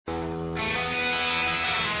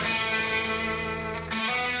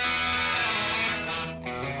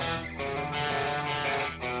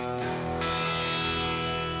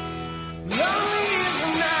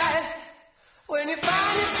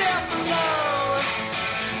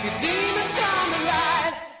demons come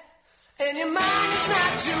alive, and your mind is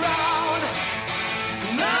not your own.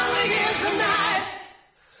 Lonely is the night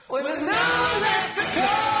when there's no one left to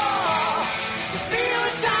call. You feel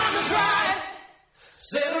the time is right,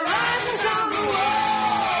 say the writing's on the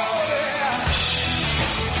wall. Yeah.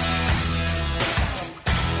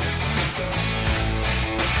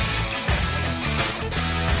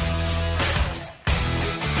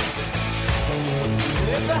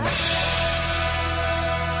 If I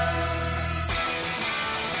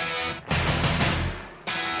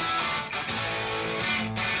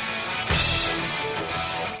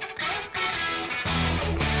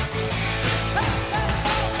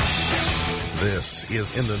This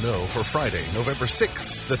is In the Know for Friday, November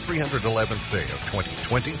 6th, the 311th day of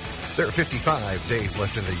 2020. There are 55 days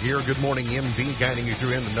left in the year. Good morning, MB, guiding you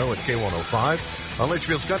through In the Know at K105. On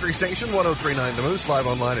Litchfield's Country Station, 103.9 The Moose, live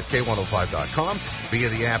online at K105.com. Via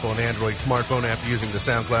the Apple and Android smartphone app using the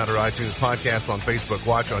SoundCloud or iTunes podcast, on Facebook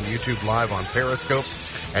Watch, on YouTube Live, on Periscope.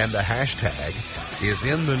 And the hashtag is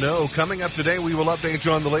In the Know. Coming up today, we will update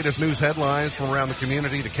you on the latest news headlines from around the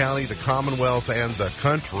community, the county, the Commonwealth, and the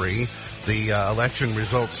country. The election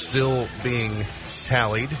results still being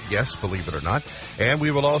tallied, yes, believe it or not. And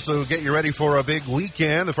we will also get you ready for a big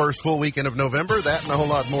weekend, the first full weekend of November. That and a whole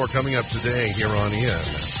lot more coming up today here on In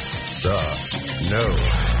the Know.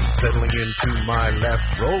 Settling into my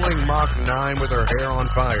left, rolling Mach 9 with her hair on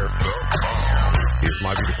fire, is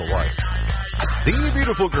my beautiful wife, the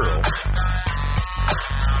beautiful girl.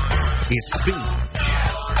 It's Steve.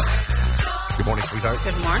 Good morning, sweetheart.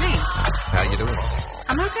 Good morning. How you doing?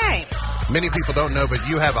 I'm okay. Many people don't know, but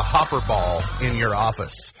you have a hopper ball in your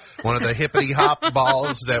office. One of the hippity hop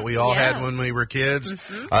balls that we all had when we were kids.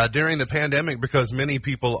 During the pandemic, because many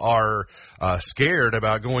people are scared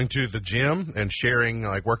about going to the gym and sharing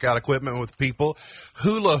like workout equipment with people,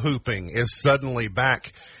 hula hooping is suddenly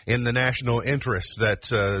back in the national interest. That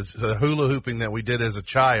the hula hooping that we did as a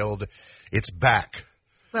child, it's back.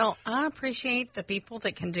 Well, I appreciate the people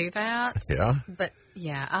that can do that. Yeah. But,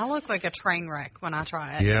 yeah, I look like a train wreck when I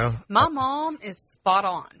try it. Yeah. My mom is spot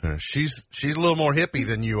on. She's a little more hippie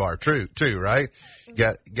than you are, too, right?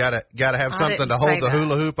 Gotta have something to hold the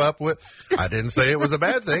hula hoop up with. I didn't say it was a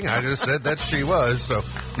bad thing. I just said that she was. So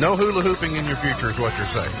no hula hooping in your future is what you're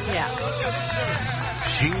saying. Yeah.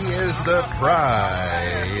 She is the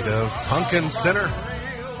pride of Pumpkin Center.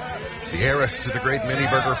 The heiress to the great mini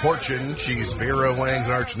burger fortune. She's Vera Wang's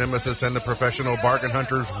arch nemesis and the professional bargain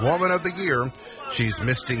hunter's woman of the year. She's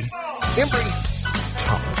Misty Embry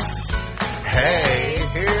Thomas. Hey,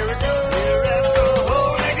 here we go.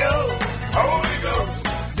 Holy Ghost, Holy Ghost,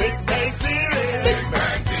 Big Bang Theory, Big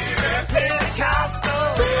Bang Theory,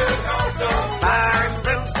 Pentecostal, Pentecostal, Fire and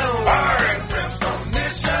Brimstone, Fire and Brimstone,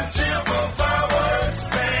 Mission Temple Forward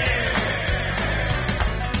Stand.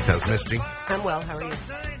 How's Misty? I'm well. How are you?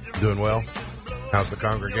 Doing well. How's the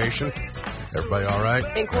congregation? Everybody all right?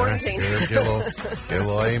 In quarantine. All right. Good. Get a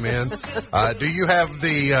little amen. Do you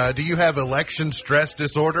have election stress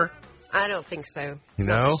disorder? I don't think so. You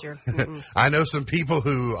know? Sure. I know some people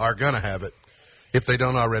who are going to have it if they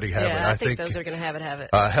don't already have it. I think those are going to have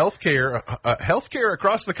it. Healthcare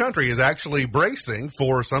across the country is actually bracing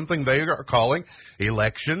for something they are calling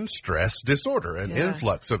election stress disorder, an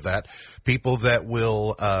influx of that. People that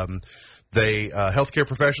will healthcare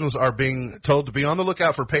professionals are being told to be on the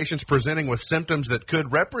lookout for patients presenting with symptoms that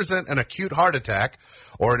could represent an acute heart attack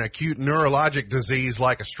or an acute neurologic disease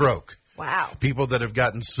like a stroke. Wow. People that have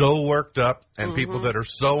gotten so worked up and people that are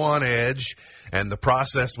so on edge, and the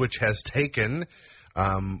process which has taken,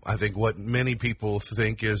 I think what many people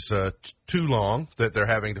think is too long, that they're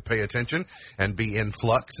having to pay attention and be in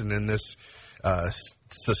flux and in this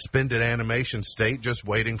suspended animation state, just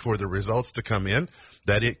waiting for the results to come in,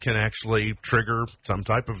 that it can actually trigger some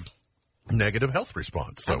type of negative health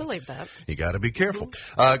response. So I believe that. You got to be careful.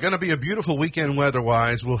 Going to be a beautiful weekend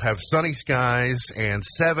weather-wise. We'll have sunny skies and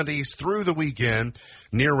 70s through the weekend,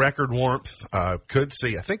 near record warmth. Could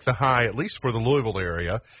see, I think the high, at least for the Louisville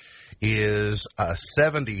area, is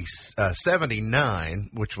 79,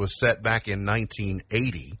 which was set back in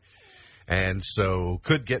 1980. And so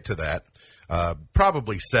could get to that.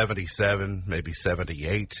 Probably 77, maybe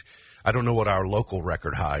 78. I don't know what our local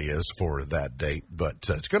record high is for that date, but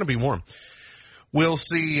it's going to be warm. We'll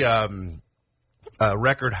see a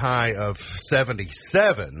record high of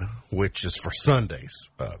 77, which is for Sundays.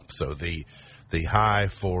 So the high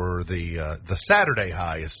for the Saturday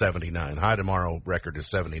high is 79. High tomorrow record is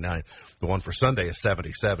 79. The one for Sunday is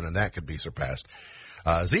 77, and that could be surpassed.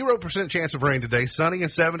 0% chance of rain today, sunny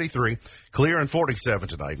and 73, clear and 47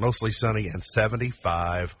 tonight, mostly sunny and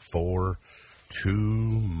 75 for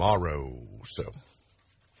tomorrow. So,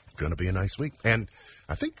 going to be a nice week. And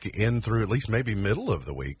I think in through at least maybe middle of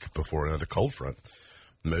the week before another cold front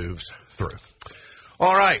moves through.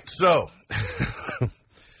 All right, so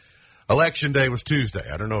Election Day was Tuesday.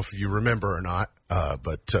 I don't know if you remember or not,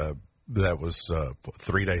 but that was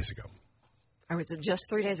 3 days ago. Or was it just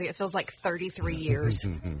 3 days ago? It feels like 33 years.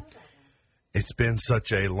 It's been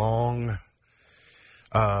such a long,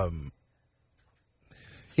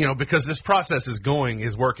 because this process is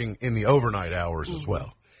working in the overnight hours as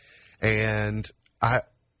well. And a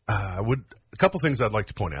couple things I'd like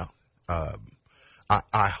to point out.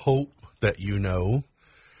 I hope that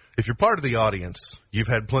if you're part of the audience, you've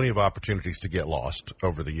had plenty of opportunities to get lost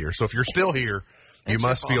over the years. So if you're still here, you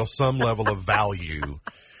must feel some level of value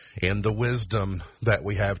in the wisdom that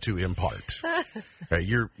we have to impart.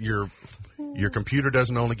 Your computer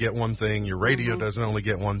doesn't only get one thing. Your radio doesn't only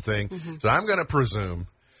get one thing. So I'm going to presume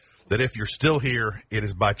that if you're still here, it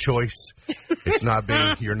is by choice.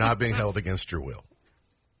 You're not being held against your will.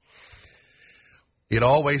 It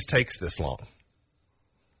always takes this long.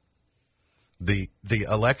 The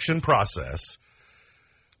election process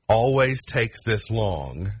always takes this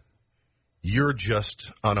long. You're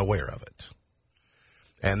just unaware of it.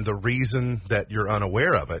 And the reason that you're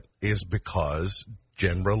unaware of it is because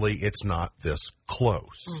generally it's not this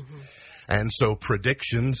close. And so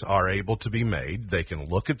predictions are able to be made. They can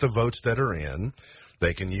look at the votes that are in.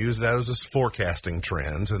 They can use those as forecasting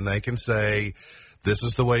trends, and they can say, this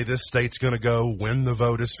is the way this state's going to go when the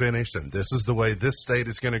vote is finished, and this is the way this state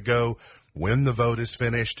is going to go when the vote is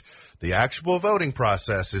finished. The actual voting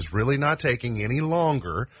process is really not taking any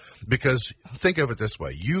longer because think of it this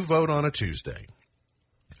way. You vote on a Tuesday.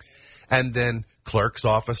 And then clerks'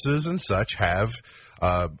 offices and such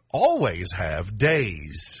always have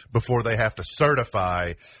days before they have to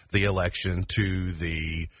certify the election to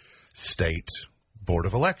the state Board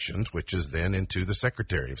of Elections, which is then into the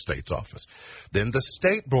Secretary of State's office. Then the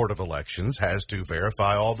State Board of Elections has to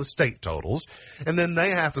verify all the state totals, and then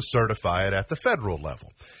they have to certify it at the federal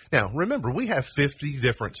level. Now, remember, we have 50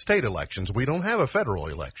 different state elections. We don't have a federal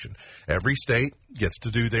election. Every state gets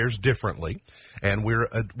to do theirs differently, and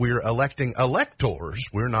we're electing electors.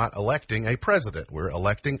 We're not electing a president. We're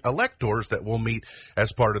electing electors that will meet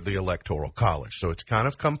as part of the Electoral College. So it's kind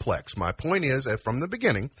of complex. My point is, from the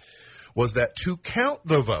beginning, was that to count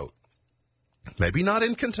the vote, maybe not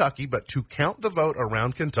in Kentucky, but to count the vote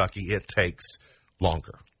around Kentucky, it takes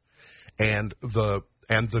longer. And the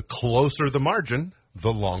closer the margin,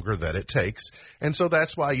 the longer that it takes. And so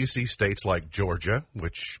that's why you see states like Georgia,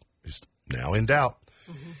 which is now in doubt,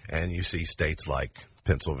 and you see states like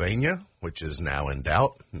Pennsylvania, which is now in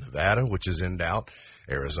doubt, Nevada, which is in doubt,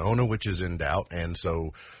 Arizona, which is in doubt. And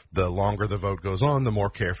so the longer the vote goes on, the more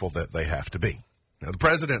careful that they have to be. Now, the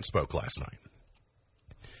president spoke last night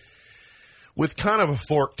with kind of a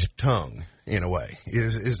forked tongue, in a way,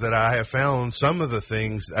 is that I have found some of the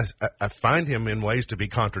things, I find him in ways to be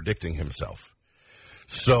contradicting himself.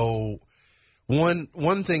 So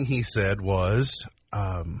one thing he said was,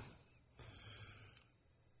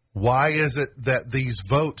 why is it that these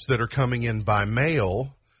votes that are coming in by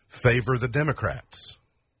mail favor the Democrats?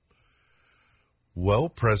 Well,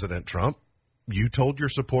 President Trump, you told your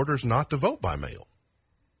supporters not to vote by mail.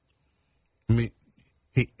 I mean,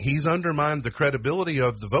 he's undermined the credibility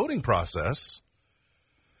of the voting process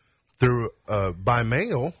through by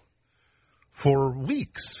mail for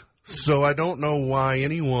weeks. So I don't know why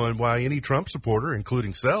any Trump supporter,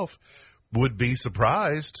 including self, would be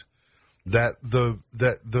surprised that the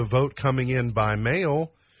vote coming in by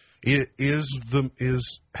mail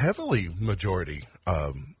is heavily majority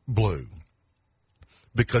blue,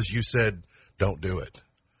 because you said don't do it.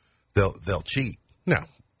 They'll cheat. Now,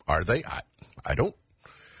 are they?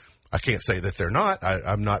 I can't say that they're not.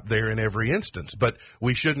 I'm not there in every instance, but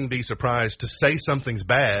we shouldn't be surprised to say something's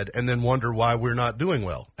bad and then wonder why we're not doing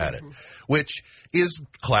well at it, which is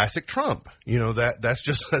classic Trump.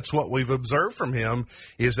 That's what we've observed from him,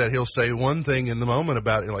 is that he'll say one thing in the moment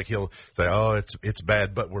about it, like he'll say, "Oh, it's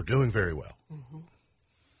bad, but we're doing very well."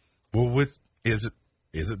 Well, is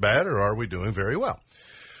it bad, or are we doing very well?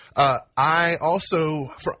 I am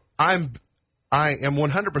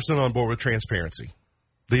 100% on board with transparency.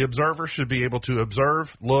 The observer should be able to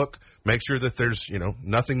observe, look, make sure that there's,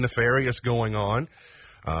 nothing nefarious going on.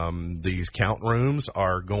 These count rooms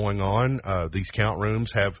are going on. These count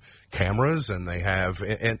rooms have cameras, and they have,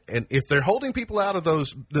 and if they're holding people out of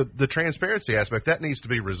the transparency aspect, that needs to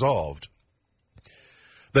be resolved.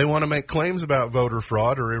 They want to make claims about voter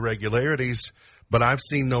fraud or irregularities, but I've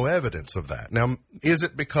seen no evidence of that. Now, is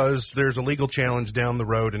it because there's a legal challenge down the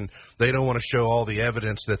road and they don't want to show all the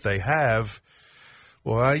evidence that they have?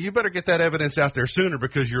 Well, you better get that evidence out there sooner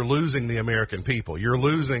because you're losing the American people. You're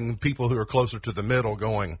losing people who are closer to the middle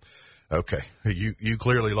going, okay, you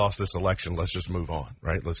clearly lost this election. Let's just move on,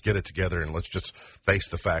 right? Let's get it together and let's just face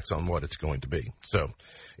the facts on what it's going to be. So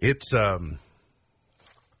it's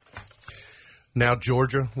now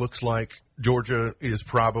Georgia looks like Georgia is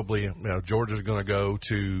probably, Georgia's going to go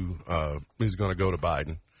to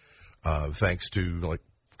Biden, thanks to like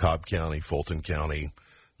Cobb County, Fulton County,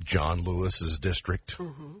 John Lewis's district,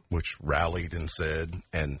 which rallied and said,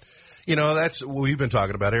 and we've been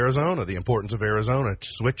talking about Arizona, the importance of Arizona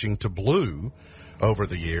switching to blue over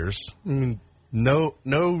the years.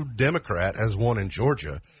 No Democrat has won in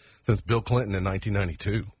Georgia since Bill Clinton in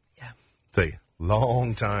 1992. Yeah, it's a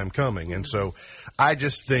long time coming, and so I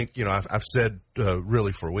just think I've said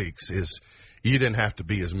really for weeks is you didn't have to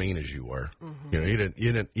be as mean as you were. You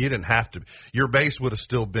didn't have to. Your base would have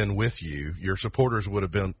still been with you. Your supporters would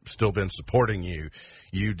have still been supporting you.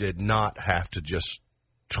 You did not have to just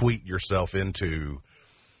tweet yourself into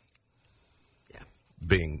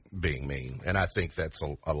being mean. And I think that's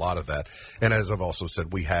a lot of that. And as I've also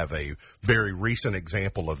said, we have a very recent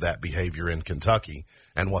example of that behavior in Kentucky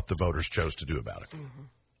and what the voters chose to do about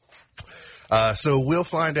it. So we'll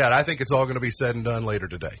find out. I think it's all going to be said and done later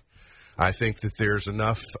today. I think that there's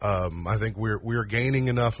enough. I think we're gaining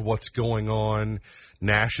enough of what's going on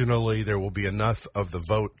nationally. There will be enough of the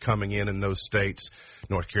vote coming in those states,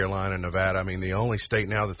 North Carolina, Nevada. I mean, the only state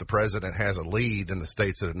now that the president has a lead in the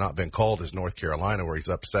states that have not been called is North Carolina, where he's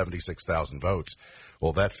up 76,000 votes.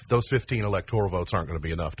 Well, those 15 electoral votes aren't going to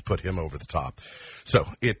be enough to put him over the top. So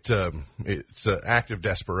it's an act of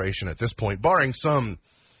desperation at this point, barring some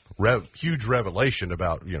huge revelation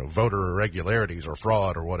about voter irregularities or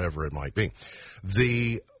fraud or whatever it might be.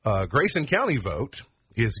 The Grayson County vote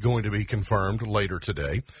is going to be confirmed later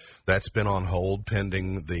today. That's been on hold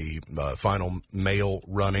pending the final mail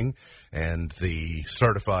running, and the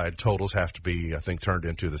certified totals have to be, I think, turned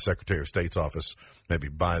into the Secretary of State's office maybe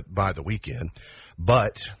by the weekend.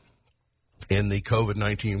 But in the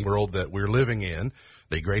COVID-19 world that we're living in,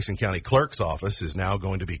 the Grayson County Clerk's office is now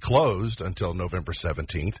going to be closed until November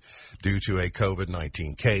 17th due to a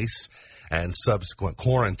COVID-19 case and subsequent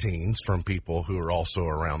quarantines from people who are also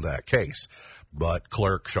around that case. But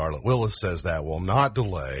Clerk Charlotte Willis says that will not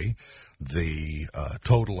delay the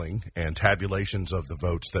totaling and tabulations of the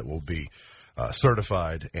votes that will be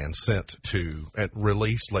certified and sent to and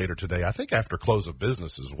released later today. I think after close of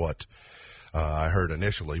business is what I heard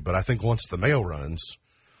initially. But I think once the mail runs,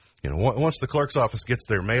 once the clerk's office gets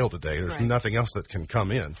their mail today, there's nothing else that can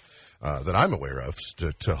come in that I'm aware of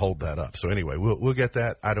to hold that up. So anyway, we'll get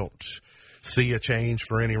that. I don't see a change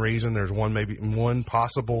for any reason. There's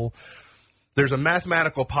there's a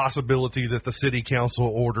mathematical possibility that the city council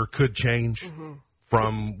order could change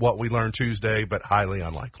from what we learned Tuesday, but highly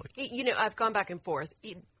unlikely. I've gone back and forth.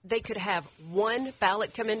 They could have one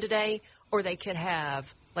ballot come in today, or they could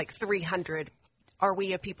have like 300. Are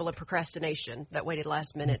we a people of procrastination that waited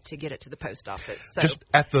last minute to get it to the post office? So. Just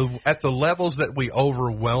at the levels that we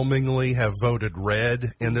overwhelmingly have voted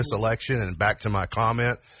red in this election, and back to my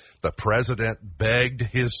comment, the president begged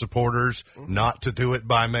his supporters not to do it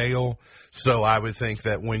by mail. So I would think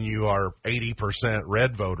that when you are 80%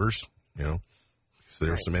 red voters,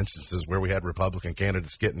 there are some instances where we had Republican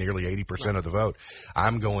candidates get nearly 80% of the vote.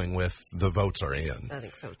 I'm going with the votes are in. I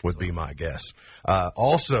think so, too. Would be my guess.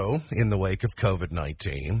 Also, in the wake of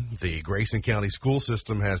COVID-19, the Grayson County school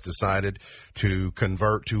system has decided to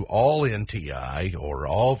convert to all NTI or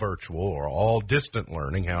all virtual or all distant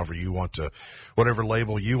learning, whatever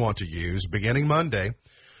label you want to use, beginning Monday.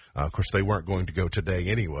 Of course, they weren't going to go today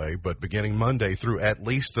anyway, but beginning Monday through at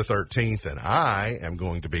least the 13th, and I am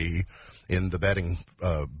going to be in the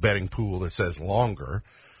betting pool that says longer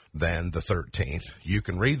than the 13th. You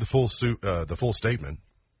can read the full statement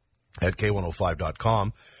at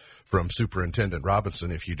K105.com from Superintendent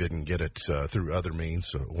Robinson if you didn't get it through other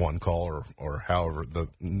means, one call or however the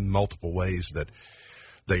multiple ways that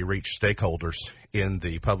they reach stakeholders in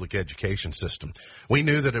the public education system. We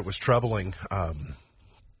knew that it was troubling.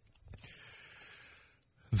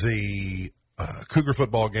 The Cougar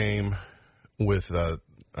football game with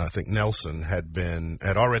I think Nelson had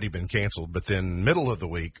already been canceled, but then middle of the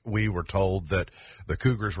week we were told that the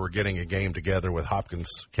Cougars were getting a game together with Hopkins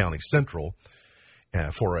County Central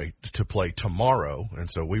to play tomorrow, and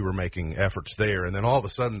so we were making efforts there, and then all of a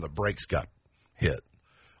sudden the brakes got hit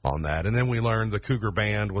on that, and then we learned the Cougar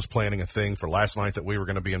band was planning a thing for last night that we were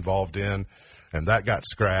going to be involved in, and that got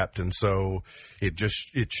scrapped, and so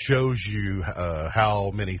it shows you how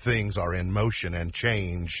many things are in motion and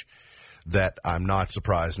change that I'm not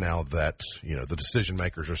surprised now that, the decision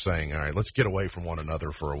makers are saying, all right, let's get away from one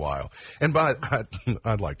another for a while. And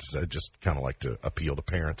I'd like to say, just kind of like to appeal to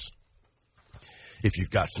parents. If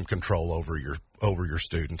you've got some control over your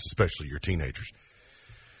students, especially your teenagers,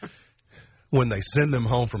 when they send them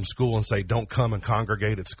home from school and say, don't come and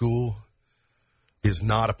congregate at school, is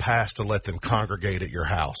not a pass to let them congregate at your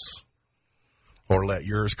house or let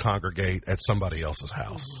yours congregate at somebody else's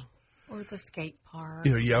house. Or the skate park.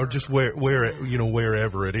 Or just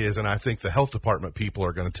wherever it is. And I think the health department people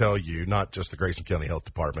are going to tell you, not just the Grayson County Health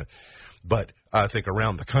Department, but I think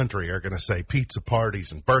around the country are going to say pizza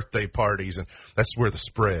parties and birthday parties, and that's where the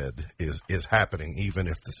spread is happening, even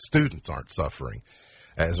if the students aren't suffering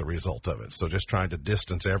as a result of it. So just trying to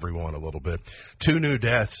distance everyone a little bit. 2 new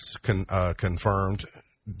deaths confirmed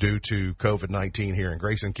due to COVID-19 here in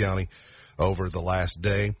Grayson County over the last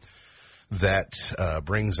day. That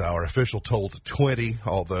brings our official total to 20,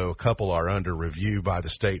 although a couple are under review by the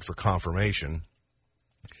state for confirmation.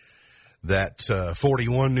 That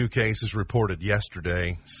 41 new cases reported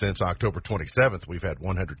yesterday. Since October 27th, we've had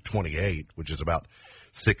 128, which is about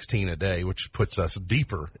 16 a day, which puts us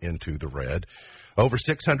deeper into the red. Over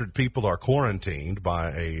 600 people are quarantined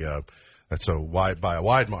by a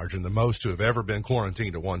wide margin, the most to have ever been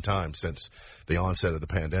quarantined at one time since the onset of the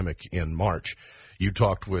pandemic in March. You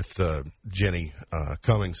talked with Jenny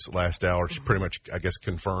Cummings last hour. She pretty much, I guess,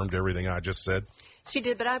 confirmed everything I just said. She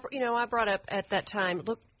did, but I brought up at that time,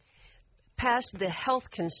 look, past the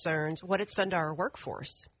health concerns, what it's done to our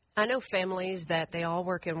workforce. I know families that they all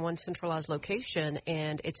work in one centralized location,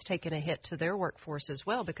 and it's taken a hit to their workforce as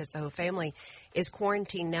well because the whole family is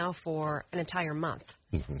quarantined now for an entire month.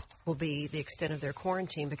 Mm-hmm. Will be the extent of their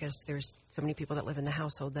quarantine because there's so many people that live in the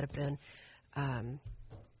household that have been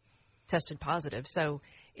tested positive. So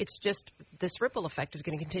it's just this ripple effect is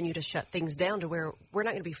going to continue to shut things down to where we're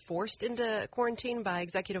not going to be forced into quarantine by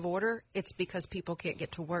executive order. It's because people can't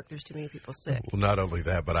get to work. There's too many people sick. Well, not only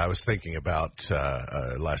that, but I was thinking about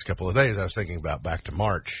last couple of days, I was thinking about back to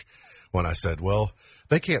March when I said, well,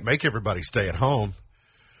 they can't make everybody stay at home.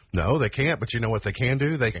 No, they can't. But you know what they can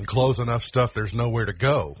do? They can close enough stuff there's nowhere to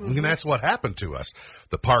go. Mm-hmm. And that's what happened to us.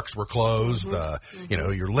 The parks were closed. Mm-hmm.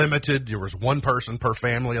 You're limited. There was one person per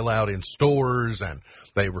family allowed in stores, and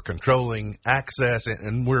they were controlling access,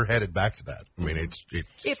 and we're headed back to that. I mean, it's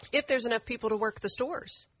if there's enough people to work the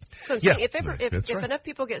stores. So yeah, if enough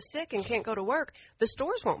people get sick and can't go to work, the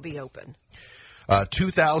stores won't be open.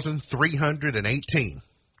 2,318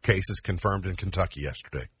 cases confirmed in Kentucky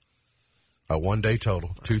yesterday. A one-day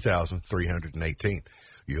total, 2,318.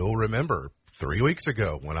 You'll remember 3 weeks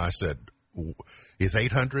ago when I said, is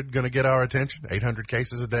 800 going to get our attention? 800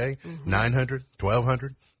 cases a day? Mm-hmm. 900?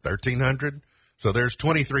 1,200? 1,300? So there's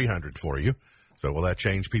 2,300 for you. So will that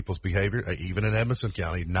change people's behavior? Even in Edmonson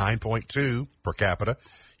County, 9.2 per capita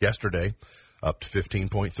yesterday, up to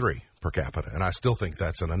 15.3 per capita. And I still think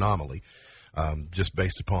that's an anomaly. Just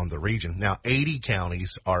based upon the region. Now, 80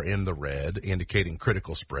 counties are in the red, indicating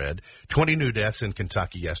critical spread. 20 new deaths in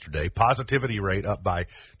Kentucky yesterday. Positivity rate up by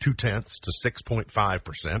 0.2 to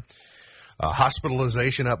 6.5%.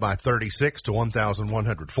 Hospitalization up by 36 to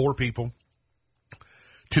 1,104 people.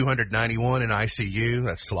 291 in ICU.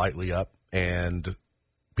 That's slightly up. And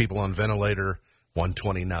people on ventilator,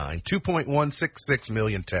 129. 2.166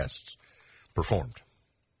 million tests performed.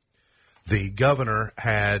 The governor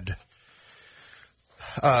had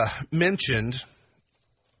mentioned,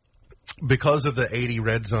 because of the 80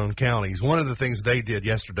 red zone counties, one of the things they did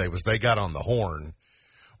yesterday was they got on the horn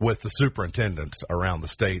with the superintendents around the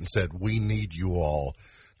state and said, we need you all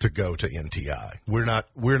to go to NTI. We're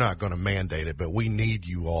not going to mandate it, but we need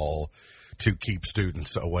you all to keep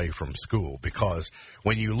students away from school, because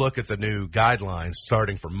when you look at the new guidelines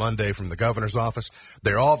starting from Monday from the governor's office,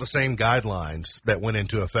 they're all the same guidelines that went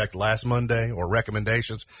into effect last Monday, or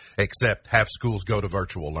recommendations, except have schools go to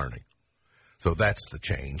virtual learning. So that's the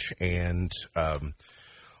change. And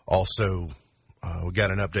also we got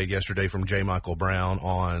an update yesterday from J. Michael Brown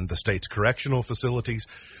on the state's correctional facilities.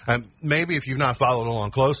 Maybe if you've not followed along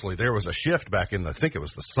closely, there was a shift back in I think it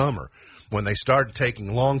was the summer, when they started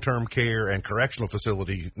taking long-term care and correctional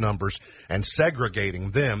facility numbers and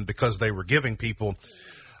segregating them, because they were giving people,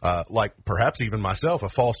 like perhaps even myself, a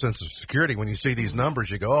false sense of security. When you see these numbers,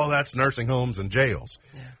 you go, oh, that's nursing homes and jails.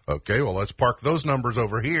 Yeah. Okay, well, let's park those numbers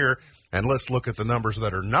over here, and let's look at the numbers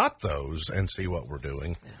that are not those and see what we're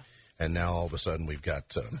doing. Yeah. And now all of a sudden we've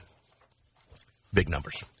got big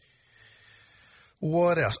numbers.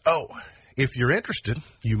 What else? Oh, if you're interested,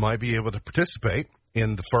 you might be able to participate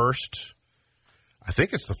in the first, I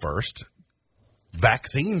think it's the first,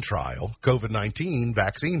 vaccine trial, COVID-19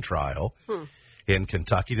 vaccine trial in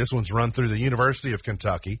Kentucky. This one's run through the University of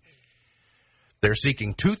Kentucky. They're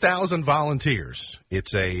seeking 2,000 volunteers.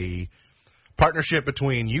 It's a partnership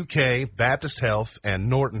between UK, Baptist Health, and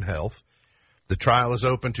Norton Health. The trial is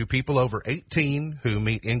open to people over 18 who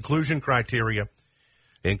meet inclusion criteria,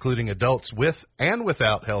 including adults with and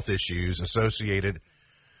without health issues associated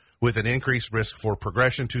with an increased risk for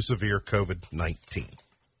progression to severe COVID-19.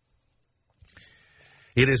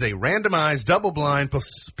 It is a randomized, double-blind,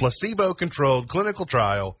 placebo-controlled clinical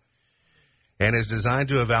trial and is designed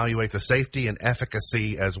to evaluate the safety and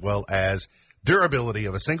efficacy as well as durability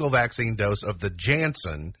of a single vaccine dose of the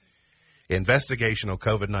Janssen investigational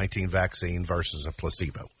COVID-19 vaccine versus a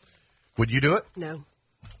placebo. Would you do it? No.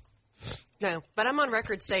 No, but I'm on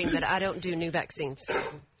record saying that I don't do new vaccines.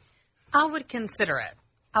 I would consider it.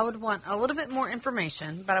 I would want a little bit more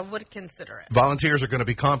information, but I would consider it. Volunteers are going to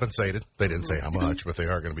be compensated. They didn't say how much, but they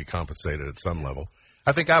are going to be compensated at some level.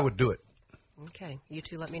 I think I would do it. Okay, you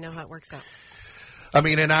two let me know how it works out. I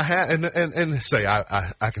mean, and I say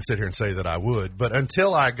I can sit here and say that I would, but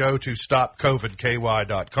until I go to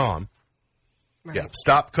stopcovidky.com, Right. yeah,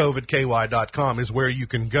 stopcovidky.com is where you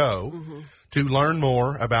can go to learn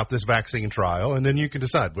more about this vaccine trial, and then you can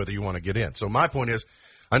decide whether you want to get in. So my point is,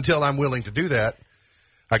 until I'm willing to do that,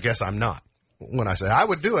 I guess I'm not. When I say I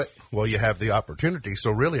would do it, well, you have the opportunity, so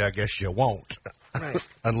really I guess you won't, Right.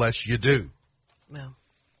 unless you do. Well,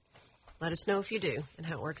 let us know if you do and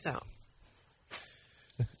how it works out.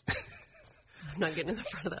 I'm not getting in the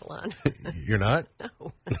front of that line. You're not?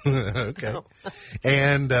 No. Okay. No.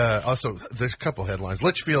 And also, there's a couple headlines.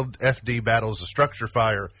 Litchfield FD battles a structure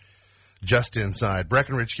fire just inside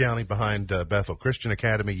Breckinridge County behind Bethel Christian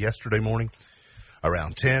Academy yesterday morning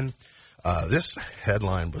around 10. This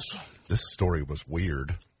story was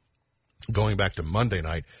weird. Going back to Monday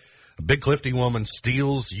night, a Big Clifty woman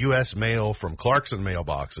steals U.S. mail from Clarkson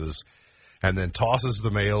mailboxes and then tosses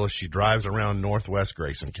the mail as she drives around northwest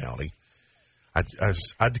Grayson County. I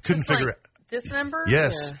couldn't figure it. This number?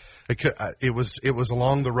 Yes, it was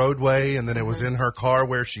along the roadway, and then it was in her car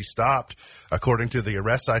where she stopped, according to the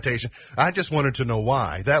arrest citation. I just wanted to know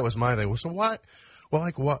why. That was my thing. So why? Well,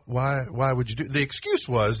 like what? Why would you do? The excuse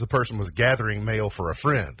was the person was gathering mail for a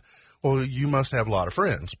friend. Well, you must have a lot of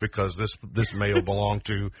friends because this mail belonged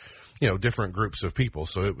to, different groups of people.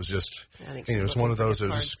 So it was just, it was one of those that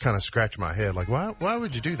just kind of scratched my head. Like, why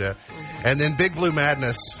would you do that? And then Big Blue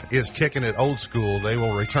Madness is kicking it old school. They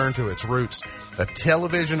will return to its roots. A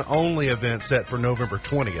television-only event set for November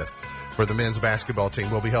 20th for the men's basketball team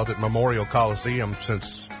will be held at Memorial Coliseum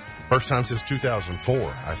first time since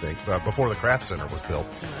 2004, I think, before the Kraft Center was built.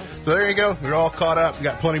 So there you go. You're all caught up. We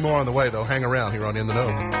got plenty more on the way, though. Hang around here on In the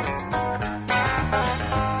Know.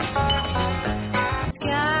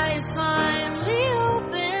 Sky is finally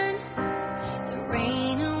open. The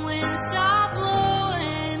rain and wind stop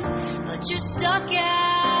blowing, but you're stuck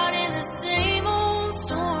out in the same old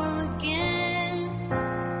storm again.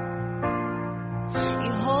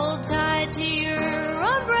 You hold tight to your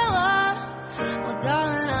umbrella. Well,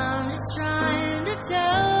 darling, I'm just trying to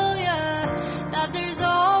tell ya that there's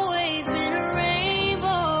always been a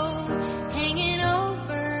rainbow hanging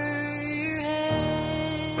over your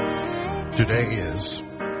head. Today is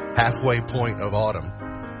halfway point of autumn.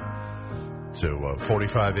 So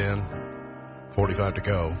 45 in, 45 to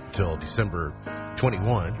go till December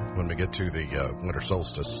 21 when we get to the winter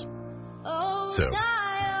solstice. Oh, So,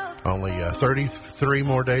 only 33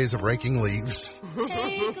 more days of raking leaves.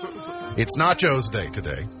 take a look. It's Nachos Day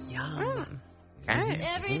today. Yum. Okay.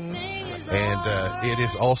 Everything is And it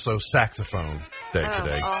is also Saxophone Day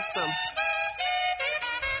today. Oh, awesome.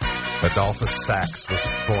 Adolphus Sax was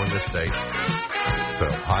born this day. So,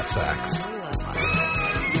 hot sax.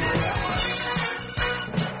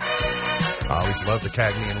 I always love the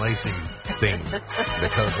Cagney and Lacey theme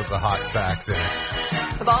because of the hot sax in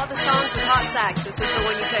it. Of all the songs with hot sax, this is the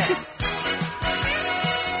one you picked.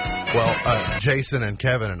 Well, Jason and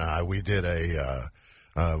Kevin and I, we did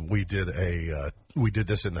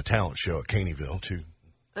this in the talent show at Caneyville too.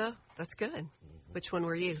 Oh, that's good. Which one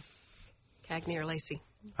were you? Cagney or Lacey?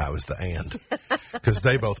 I was the and because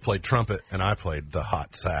they both played trumpet and I played the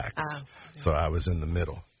hot sax, so I was in the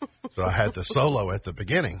middle. So I had the solo at the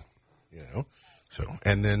beginning, So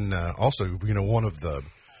and then also, one of the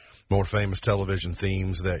more famous television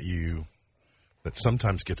themes that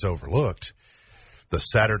sometimes gets overlooked, the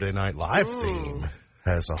Saturday Night Live theme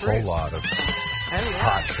has a whole lot of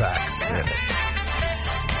hot sax in it.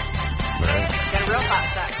 Right? Got a real hot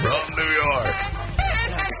sax. From New York.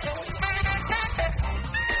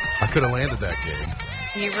 I could have landed that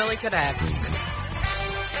gig. You really could have.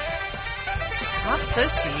 I'll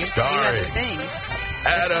push you to do Sorry. other things.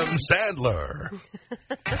 Adam Sandler.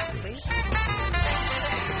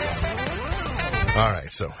 All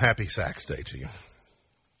right, so happy Sax Day to you.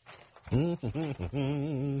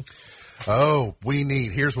 Oh,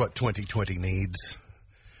 here's what 2020 needs.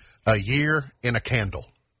 A year in a candle.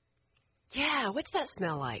 Yeah, what's that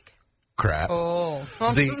smell like? Crap. Oh,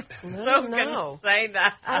 The- I don't know. Say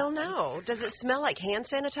that. I don't know. Does it smell like hand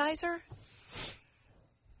sanitizer?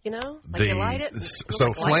 You know, like you light it. And it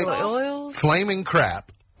smells like Lysol? Flaming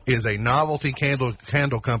Crap is a novelty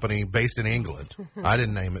candle company based in England. I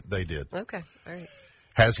didn't name it; they did. Okay, all right.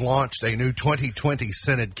 Has launched a new 2020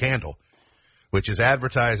 scented candle, which is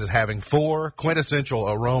advertised as having 4 quintessential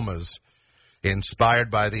aromas inspired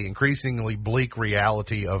by the increasingly bleak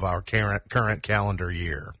reality of our current calendar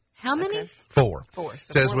year. How many? 4. 4.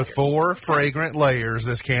 So Says 4 with layers. 4 fragrant layers,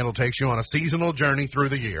 this candle takes you on a seasonal journey through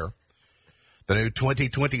the year. The new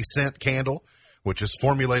 2020 scent candle, which is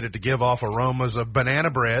formulated to give off aromas of banana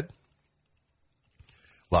bread.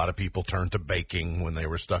 A lot of people turned to baking when they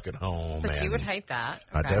were stuck at home. But you and would hate that.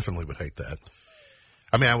 I Okay. definitely would hate that.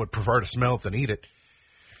 I mean, I would prefer to smell it than eat it.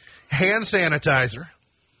 Hand sanitizer,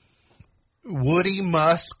 woody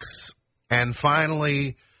musks, and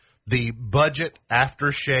finally the budget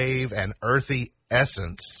aftershave and earthy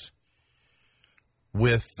essence,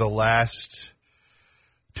 with the last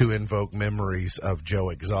to invoke memories of Joe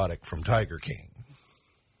Exotic from Tiger King.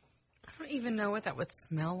 I don't even know what that would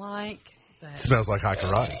smell like. But Smells like high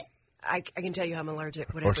karate. I can tell you I'm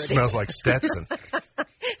allergic. Whatever Or it smells is. like Stetson.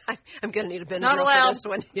 I'm going to need a Benadryl not for allowed this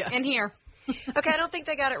one. Yeah. in here. Okay, I don't think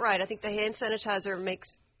they got it right. I think the hand sanitizer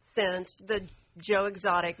makes sense. The Joe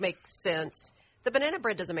Exotic makes sense. The banana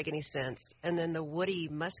bread doesn't make any sense. And then the woody,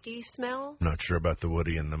 musky smell. Not sure about the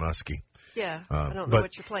woody and the musky. Yeah, I don't know But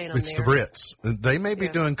what you're playing on it's there. the Brits. They may be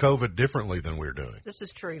Yeah. doing COVID differently than we're doing. This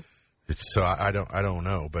is true. It's so I don't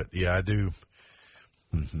know, but yeah, I do.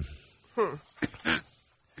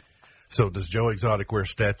 So does Joe Exotic wear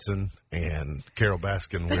Stetson and Carol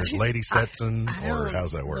Baskin wears Lady Stetson, I or don't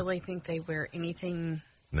how's that work? really think they wear anything.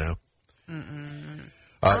 No.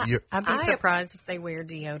 I'd be I- surprised if they wear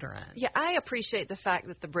deodorant. Yeah, I appreciate the fact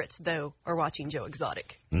that the Brits, though, are watching Joe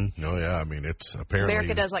Exotic. No, yeah, I mean it's apparently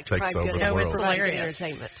America does like to takes provide over good, the world. provide good hilarious.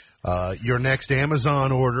 entertainment. Your next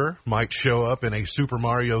Amazon order might show up in a Super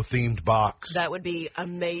Mario themed box. That would be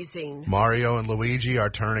amazing. Mario and Luigi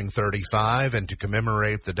are turning 35, and to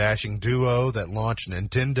commemorate the dashing duo that launched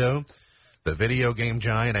Nintendo, the video game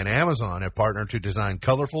giant and Amazon have partnered to design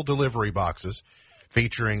colorful delivery boxes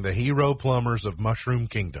featuring the hero plumbers of Mushroom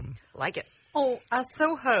Kingdom. Like it. Oh, I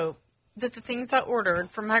so hope that the things I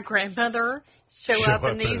ordered from my grandmother show up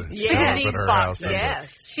in these, Yes. in these at her boxes. house.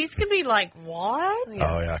 Yes. She's going to be like, what?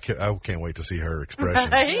 Oh, yeah, I can't wait to see her expression.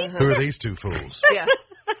 Right? Who are these two fools? Yeah.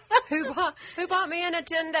 Who bought me a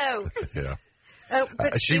Nintendo? Yeah. Oh,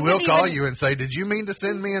 but She will wouldn't call even- you and say, "Did you mean to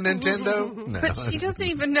send me a Nintendo?" No. But she doesn't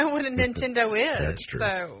even know what a Nintendo is. That's true.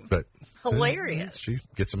 So But hilarious. she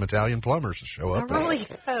gets some Italian plumbers to show I up. really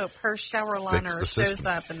hope her shower liner the shows system.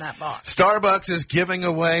 up in that box. Starbucks is giving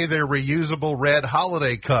away their reusable red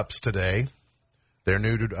holiday cups today. Their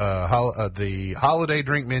new the holiday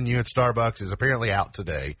drink menu at Starbucks is apparently out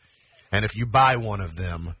today, and if you buy one of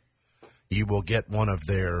them, you will get one of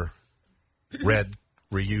their red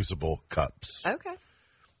reusable cups. Okay.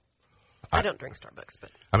 I don't drink Starbucks, but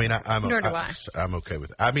I mean, Nor do I. I'm okay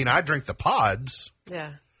with it. I mean, I drink the pods,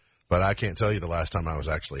 yeah. but I can't tell you the last time I was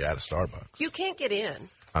actually at a Starbucks. You can't get in.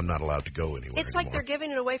 I'm not allowed to go anywhere It's like anymore. they're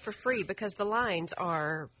giving it away for free because the lines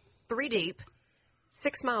are 3 deep,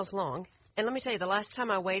 6 miles long. And let me tell you, the last time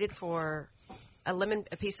I waited for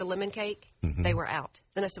a piece of lemon cake, Mm-hmm. they were out.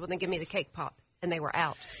 Then I said, well, then give me the cake pop. And they were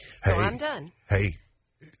out. So Hey. I'm done. Hey,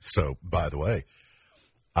 so by the way,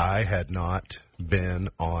 I had not been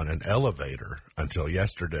on an elevator until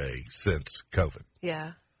yesterday since COVID.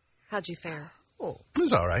 Yeah. How'd you fare? It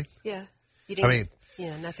was all right. Yeah. You didn't,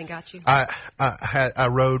 mean- nothing got you? I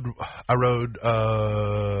rode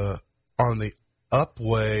on the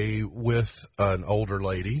upway with an older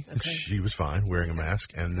lady. She was fine wearing a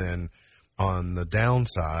mask, and then on the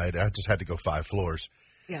downside, I just had to go 5 floors.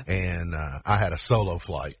 Yeah. And I had a solo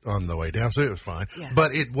flight on the way down, so it was fine. Yeah.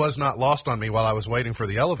 But it was not lost on me while I was waiting for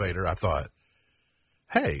the elevator. I thought,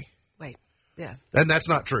 hey, Wait. Yeah. and that's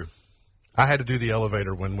not true. I had to do the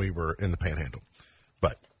elevator when we were in the Panhandle,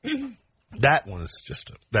 but that was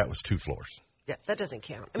that was 2 floors. Yeah. That doesn't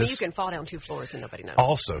count. I mean, This- you can fall down 2 floors and nobody knows.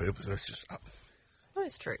 Also, it was just Well,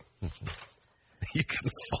 it's true. you can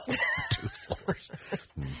fall down 2 floors.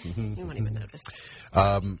 You won't even notice.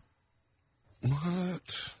 What?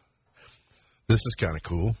 This is kind of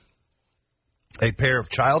cool. A pair of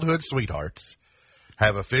childhood sweethearts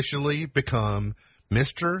have officially become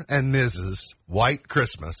Mr. and Mrs. White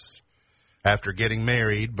Christmas after getting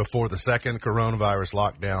married before the second coronavirus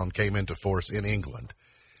lockdown came into force in England.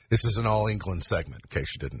 This is an all England segment, in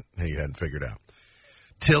case you hadn't figured out.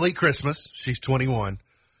 Tilly Christmas, she's 21,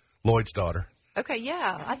 Lloyd's daughter. Okay,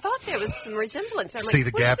 yeah. I thought there was some resemblance. I'm See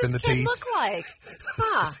like, the gap in the what's this kid teeth? look like?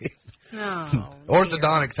 Huh. No.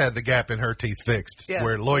 Orthodontics had the gap in her teeth fixed, Yeah,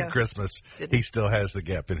 where Lloyd yeah. Christmas, he still has the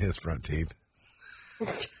gap in his front teeth.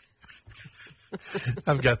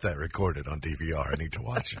 I've got that recorded on DVR. I need to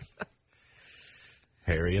watch it.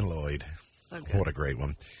 Harry and Lloyd. Okay. What a great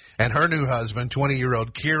one. And her new husband,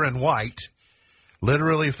 20-year-old Kieran White,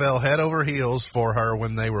 literally fell head over heels for her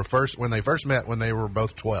when they first met when they were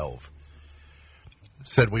both 12.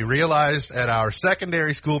 Said, we realized at our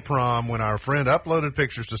secondary school prom when our friend uploaded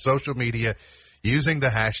pictures to social media using the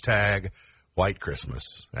hashtag White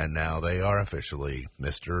Christmas. And now they are officially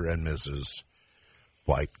Mr. and Mrs.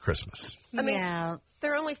 White Christmas. I mean, yeah.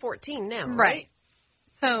 they're only 14 now, right? Right.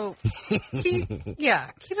 So, keep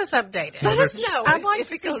us updated. Let us know I'd like if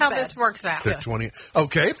to it see goes how bad. this works out. They're 20.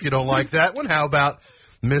 Okay, if you don't like that one, how about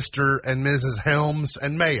Mr. and Mrs. Helms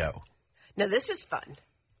and Mayo? Now, this is fun.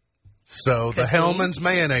 So the Hellman's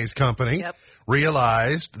Mayonnaise Company Yep.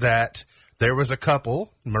 realized that there was a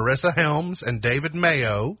couple, Marissa Helms and David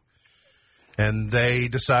Mayo, and they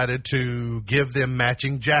decided to give them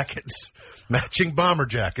matching jackets, matching bomber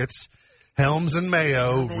jackets. Helms and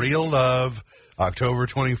Mayo, Real Love, October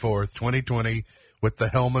 24th, 2020, with the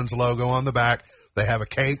Hellman's logo on the back. They have a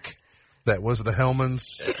cake that was the Hellman's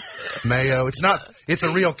mayo. It's a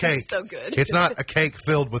real cake. So good. It's not a cake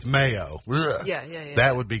filled with mayo. Ugh. Yeah.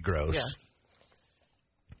 That would be gross. Yeah.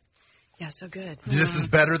 Yeah, so good. This is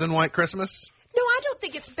better than White Christmas? No, I don't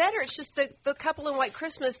think it's better. It's just the couple in White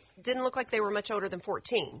Christmas didn't look like they were much older than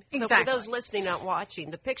 14. So for Exactly. those listening, not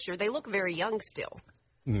watching the picture, they look very young still.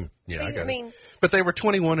 Yeah, See, I got I it. mean- But they were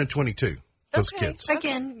 21 and 22, those Okay. kids.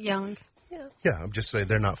 Again, young. Yeah, I'm just saying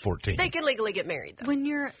they're not 14. They can legally get married, though. When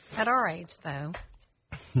you're at our age, though,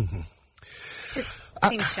 it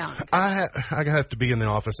seems young. I have to be in the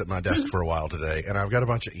office at my desk for a while today, and I've got a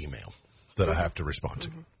bunch of email that I have to respond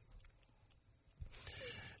to.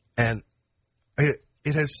 And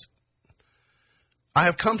it has... I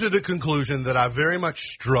have come to the conclusion that I very much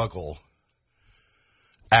struggle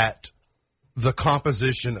at the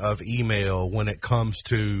composition of email when it comes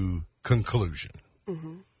to conclusion.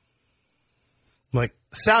 Like,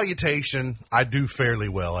 salutation, I do fairly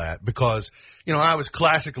well at because, I was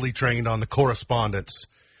classically trained on the correspondence,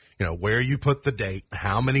 where you put the date,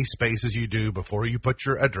 how many spaces you do before you put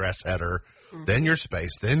your address header, then your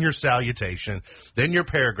space, then your salutation, then your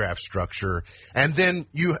paragraph structure, and then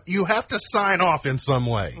you have to sign off in some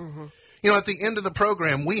way. At the end of the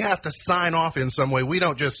program, we have to sign off in some way. We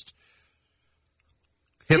don't just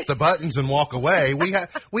hit the buttons and walk away. We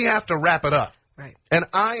have to wrap it up. Right. And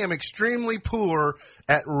I am extremely poor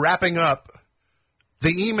at wrapping up the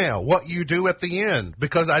email, what you do at the end,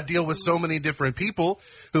 because I deal with so many different people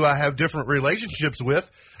who I have different relationships with,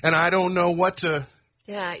 and I don't know what to...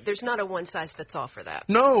 Yeah, there's not a one-size-fits-all for that.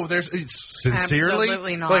 No, it's sincerely.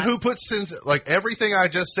 Absolutely not. Like, who puts like everything I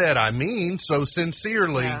just said, I mean, so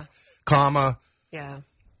sincerely, Yeah. comma. Yeah.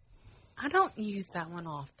 I don't use that one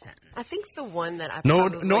often. I think the one that I No,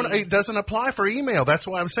 probably... no, it doesn't apply for email. That's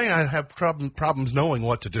why I'm saying I have problems knowing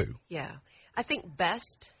what to do. Yeah. I think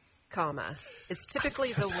best, comma, is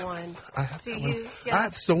typically the one... Do That you? one. Yeah.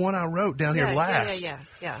 That's the one I wrote down here last.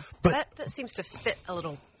 Yeah. But- that seems to fit a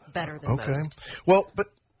little better than Okay. most. Well,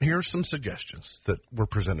 but here's some suggestions that were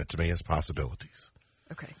presented to me as possibilities.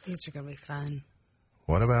 Okay. These are going to be fun.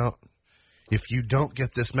 What about, if you don't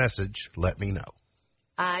get this message, let me know.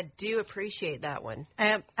 I do appreciate that one.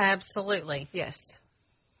 Absolutely. Yes.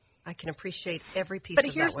 I can appreciate every piece But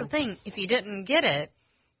of here's that one. the thing. If you didn't get it,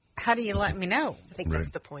 how do you let me know? I think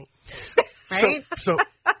that's the point. Right? So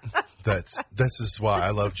this is why I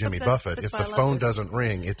love Jimmy that's Buffett. If why the I love phone this. doesn't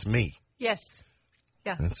ring, it's me. Yes.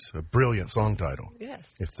 Yeah. It's a brilliant song title.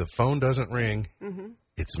 Yes. If the phone doesn't ring,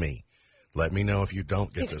 it's me. Let me know if you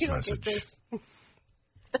don't get this You don't message. get this.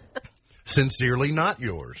 Sincerely not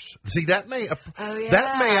yours. See, that may yeah.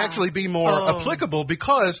 that may actually be more applicable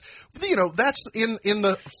because that's in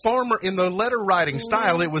the letter writing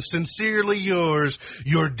style. It was sincerely yours,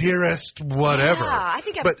 your dearest whatever. Yeah, I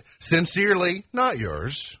think but sincerely not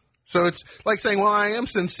yours. So it's like saying, well, I am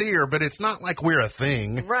sincere, but it's not like we're a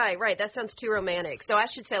thing. Right. That sounds too romantic. So I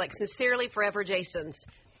should say, like, sincerely forever Jason's,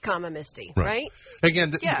 comma, Misty. Right?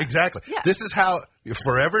 Again, Yeah. exactly. Yeah. This is how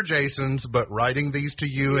forever Jason's, but writing these to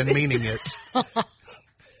you and meaning it.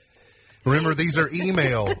 Remember, these are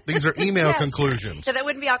email Yes. conclusions. So that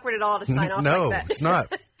wouldn't be awkward at all to sign off No, like that. it's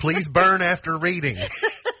not. Please burn after reading.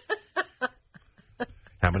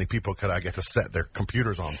 How many people could I get to set their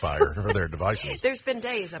computers on fire or their devices? There's been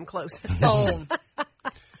days I'm close. Oh.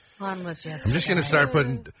 One was yesterday. I'm just going to start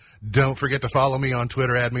putting, don't forget to follow me on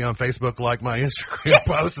Twitter, add me on Facebook, like my Instagram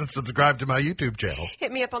posts, and subscribe to my YouTube channel.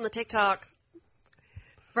 Hit me up on the TikTok.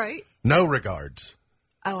 Right? No regards.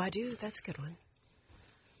 Oh, I do. That's a good one.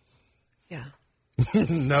 Yeah.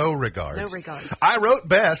 No regards. No regards. I wrote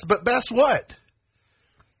best, but best what?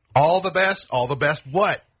 All the best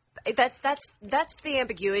what? That's the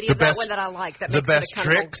ambiguity of that one that I like. That the makes best it a kind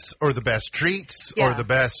of tricks or the best treats or Yeah. the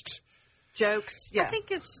best. jokes. Yeah. I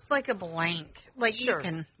think it's just like a blank. Like Sure. you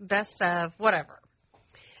can best of whatever.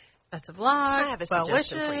 Best of luck. I have a well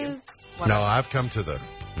suggestion for you. wishes. No, I've come to the.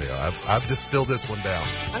 Yeah, I've distilled this one down.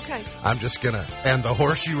 Okay. I'm just gonna, and the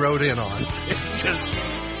horse you rode in on,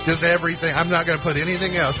 just everything. I'm not gonna put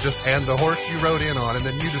anything else. Just and the horse you rode in on, and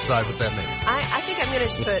then you decide what that means. I think I'm going to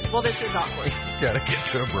just put, well, this is awkward. Gotta get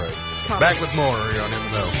to a break. Back with more on In the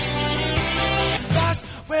Know. That's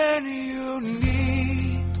when you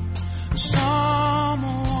need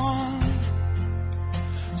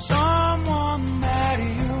someone that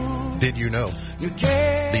Did you know you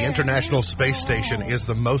get. the International Space Station is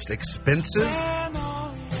the most expensive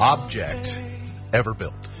object ever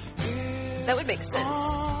built? That would make sense.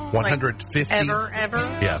 150. Ever.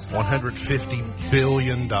 Yeah, $150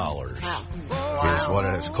 billion is what it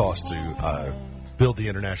has cost to build the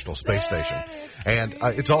International Space Station. And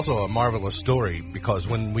it's also a marvelous story because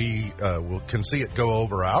when we can see it go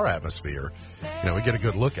over our atmosphere, we get a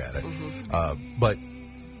good look at it. But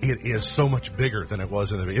it is so much bigger than it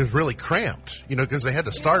was it was really cramped, because they had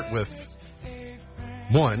to start with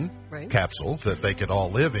one capsule that they could all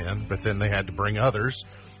live in, but then they had to bring others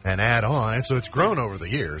and add on. And so it's grown over the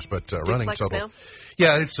years, but running Duplex total. now?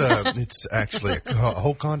 Yeah, it's actually a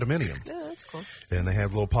whole condominium. Yeah, that's cool. And they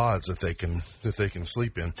have little pods that they can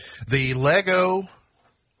sleep in. The Lego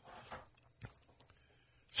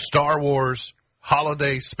Star Wars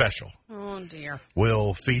Holiday Special Oh dear.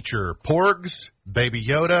 will feature Porgs, Baby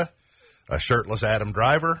Yoda, a shirtless Adam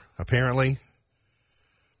Driver, apparently.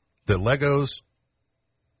 The Lego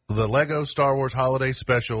Star Wars Holiday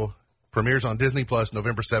Special premieres on Disney Plus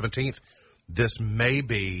November 17th. This may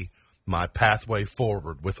be my pathway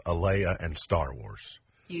forward with Leia and Star Wars.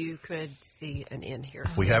 You could see an in here.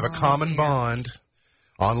 We have a common bond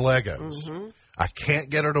on Legos. I can't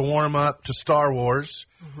get her to warm up to Star Wars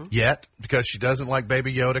yet because she doesn't like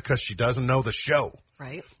Baby Yoda because she doesn't know the show.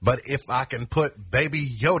 Right. But if I can put Baby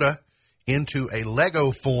Yoda into a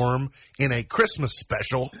Lego form in a Christmas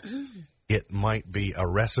special, it might be a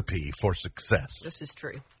recipe for success. This is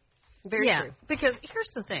true. Very true. Because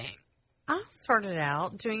here's the thing. I started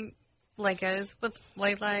out doing Legos with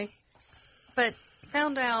Lele, but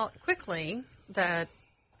found out quickly that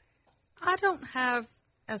I don't have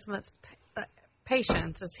as much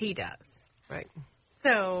patience as he does. Right.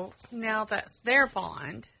 So now that's their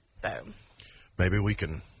bond. So Maybe we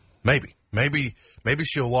can, maybe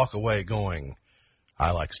she'll walk away going,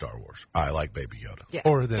 I like Star Wars. I like Baby Yoda. Yeah.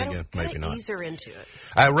 Or then Gotta- again, gotta maybe not. Ease her into it.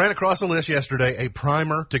 I ran across a list yesterday, a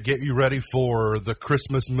primer to get you ready for the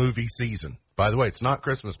Christmas movie season. By the way, it's not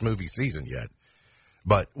Christmas movie season yet,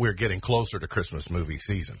 but we're getting closer to Christmas movie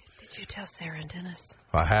season. Did you tell Sarah and Dennis?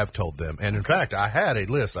 I have told them. And in fact, I had a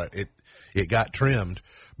list. It got trimmed,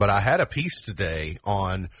 but I had a piece today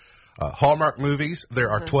on Hallmark movies. There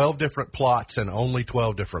are 12 different plots and only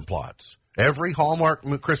 12 different plots. Every Hallmark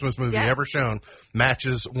Christmas movie ever shown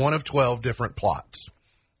matches one of 12 different plots.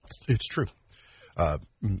 It's true.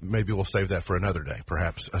 Maybe we'll save that for another day,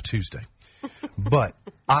 perhaps a Tuesday. But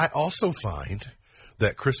I also find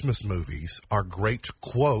that Christmas movies are great to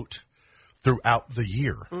quote throughout the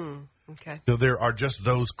year. Okay. So there are just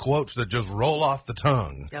those quotes that just roll off the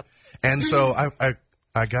tongue. Yep. And so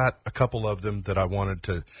I got a couple of them that I wanted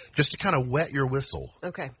to just to kind of wet your whistle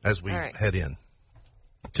Okay. as we All right. head in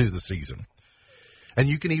to the season. And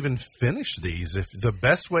you can even finish these if the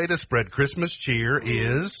best way to spread Christmas cheer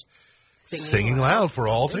is singing loud for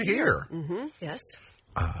all to hear. Yes.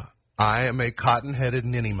 I am a cotton-headed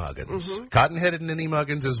ninny muggins. Cotton-headed ninny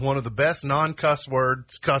muggins is one of the best non-cuss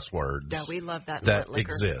cuss words Yeah, we love that. that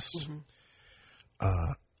liquor. exists.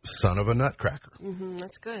 Son of a nutcracker.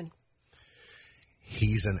 That's good.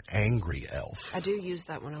 He's an angry elf. I do use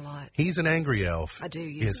that one a lot. He's an angry elf. I do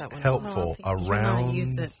use is that one. helpful Oh, I think you and I around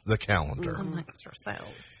use it. the calendar. amongst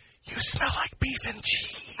ourselves. You smell like beef and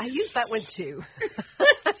cheese. I use that one too.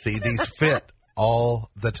 See, these fit all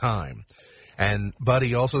the time. And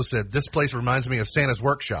Buddy also said, this place reminds me of Santa's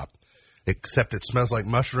workshop, except it smells like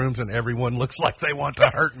mushrooms and everyone looks like they want to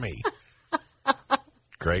hurt me.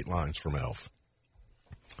 Great lines from Elf.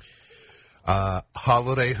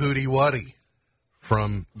 Holiday Hootie Wuddy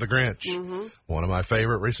from The Grinch. One of my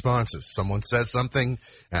favorite responses. Someone says something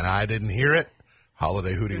and I didn't hear it.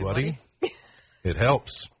 Holiday Hootie Wuddy. It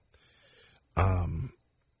helps.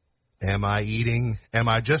 Am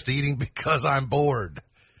I just eating because I'm bored?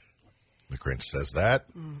 The Grinch says that.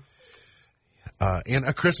 In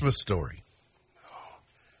A Christmas Story.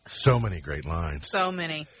 So many great lines. So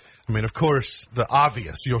many. I mean, of course, the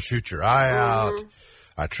obvious. You'll shoot your eye out.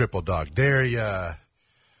 I triple dog dare ya.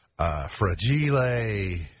 Fragile.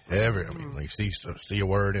 I mean, like, see a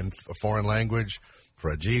word in a foreign language.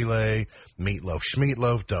 Fragile. Meatloaf,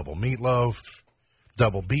 schmeatloaf, double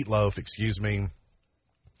beetloaf, excuse me.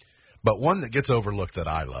 But one that gets overlooked that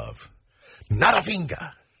I love. Not a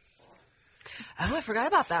finger. Oh, I forgot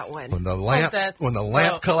about that one. When the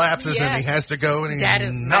lamp collapses and he has to go and that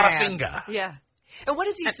is not mad. a finger. Yeah. And what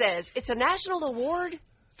does he says? It's a national award?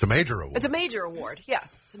 It's a major award. It's a major award. Yeah.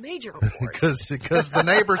 It's a major award. Because the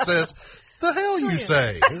neighbor says, the hell you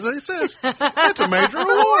say? He says, it's a major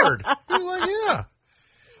award. He's like, yeah.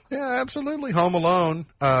 Yeah, absolutely. Home Alone.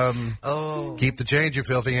 Keep the change, you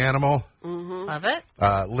filthy animal. Love it.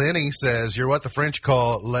 Lenny says, you're what the French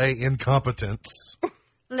call les incompetents.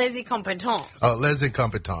 Les incompetents. Les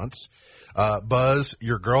incompetents. Buzz,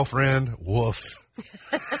 your girlfriend, woof.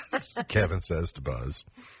 Kevin says to Buzz.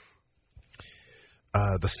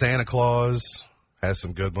 The Santa Claus has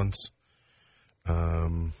some good ones.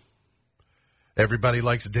 Everybody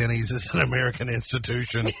likes Denny's. It's an American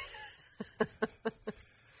institution.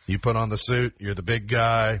 You put on the suit, you're the big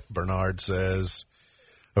guy, Bernard says.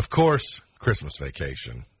 Of course, Christmas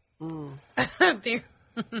Vacation.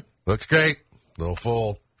 Looks great. Little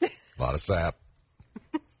full. A lot of sap.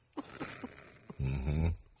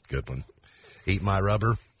 Good one. Eat my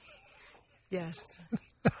rubber. Yes.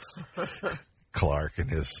 Clark and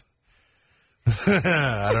his...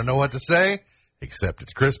 I don't know what to say, except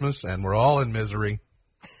it's Christmas and we're all in misery.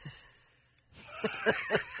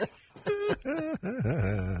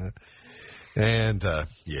 And,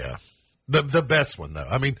 yeah. The best one, though.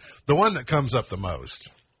 I mean, the one that comes up the most.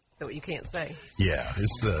 What you can't say. Yeah.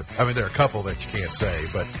 There are a couple that you can't say,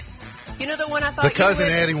 but... You know the one I thought The Cousin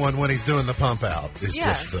you would... Eddie one when he's doing the pump out is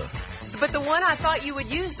just the... But the one I thought you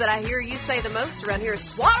would use that I hear you say the most around here is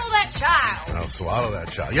swallow that child. Oh, swallow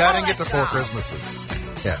that child. Yeah, I didn't get to 4 child.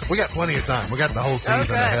 Christmases. Yeah, we got plenty of time. We got the whole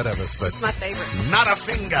season ahead of us, but It's my favorite. not a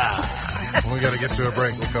finger. We got to get to a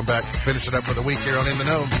break. We'll come back, finish it up for the week here on In the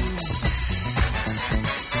Know.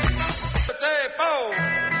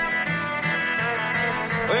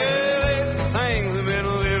 Well, things have been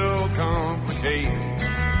a little complicated.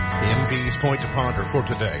 MB's Point to Ponder for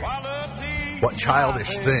today. What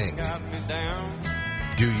childish thing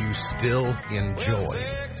do you still enjoy?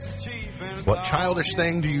 What childish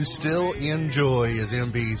thing do you still enjoy is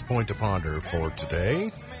MB's Point to Ponder for today.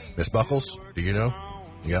 Miss Buckles, do you know?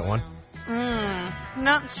 You got one?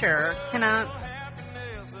 Not sure. Can I,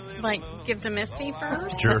 give to Misty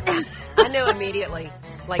first? Sure. I know immediately.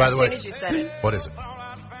 By As the soon way, as you said it. What is it?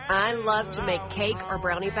 I love to make cake or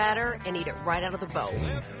brownie batter and eat it right out of the bowl.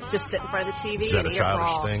 Just sit in front of the TV Is that and a eat it raw.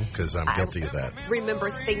 childish thing? Because I'm guilty of that. I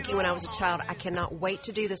remember thinking when I was a child, I cannot wait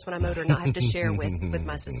to do this when I'm older and not have to share with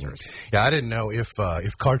my sisters. Yeah, I didn't know if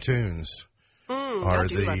cartoons are I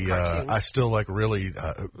do love cartoons. I still like really.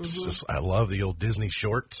 I love the old Disney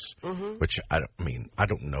shorts, which I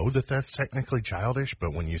don't know that that's technically childish,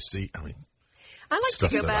 but when you see, I like to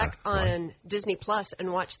stuff go that back I on Disney Plus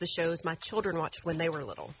and watch the shows my children watched when they were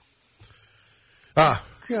little. yeah,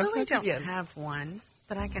 I really don't Yeah. have one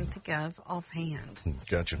that I can think of offhand.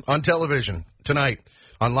 gotcha. On television tonight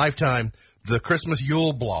on Lifetime, the Christmas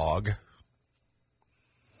Yule blog.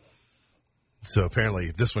 So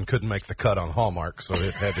apparently this one couldn't make the cut on Hallmark, so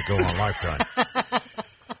it had to go on Lifetime.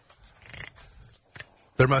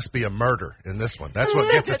 There must be a murder in this one. That's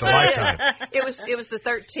what gets it to Lifetime. It was the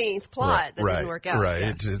 13th plot that didn't work out. Right.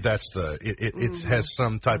 Yeah. It has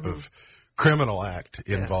some type of criminal act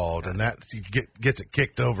involved, and that gets it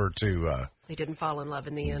kicked over to. They didn't fall in love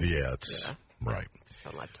in the end. Right.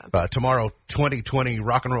 On Lifetime. Tomorrow, 2020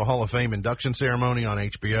 Rock and Roll Hall of Fame induction ceremony on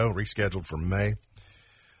HBO, rescheduled for May.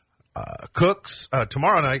 Cooks.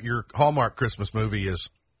 Tomorrow night, your Hallmark Christmas movie is.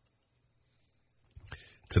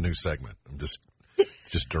 It's a new segment. I'm just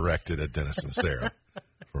directed at Dennis and Sarah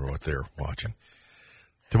for what they're watching.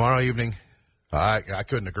 Tomorrow evening, I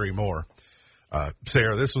couldn't agree more.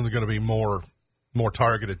 Sarah, this one's going to be more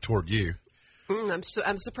targeted toward you.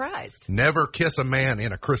 I'm surprised. Never kiss a man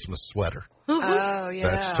in a Christmas sweater. Oh, yeah.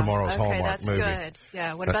 That's tomorrow's Hallmark that's movie. Good.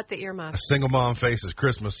 Yeah. What about the A earmuffs? single mom faces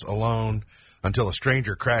Christmas alone until a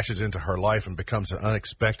stranger crashes into her life and becomes an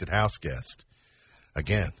unexpected house guest.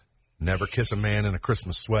 Again, Never kiss a man in a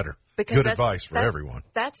Christmas sweater. Because Good advice for everyone.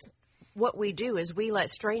 That's what we do is we let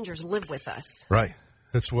strangers live with us. Right.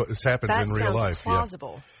 That's what happens That in real sounds life.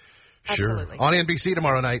 plausible. Yeah. Sure. Absolutely. On NBC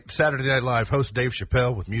tomorrow night, Saturday Night Live host Dave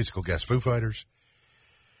Chappelle with musical guest Foo Fighters.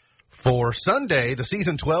 For Sunday, the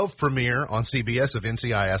season 12 premiere on CBS of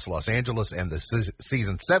NCIS Los Angeles and the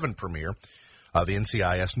season 7 premiere of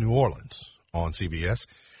NCIS New Orleans on CBS.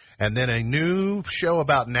 And then a new show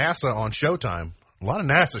about NASA on Showtime. A lot of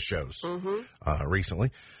NASA shows recently.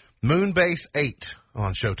 Moonbase 8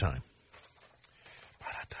 on Showtime.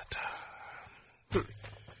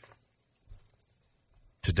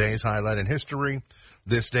 Today's highlight in history.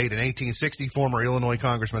 This date in 1860, former Illinois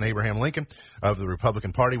Congressman Abraham Lincoln of the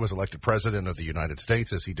Republican Party was elected President of the United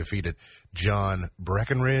States as he defeated John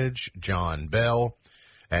Breckinridge, John Bell,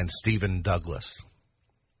 and Stephen Douglas.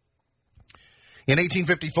 In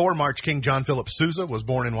 1854, March King John Philip Sousa was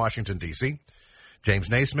born in Washington, D.C. James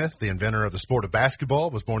Naismith, the inventor of the sport of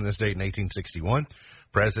basketball, was born this date in 1861.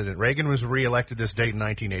 President Reagan was reelected this date in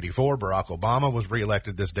 1984. Barack Obama was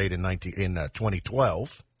reelected this date in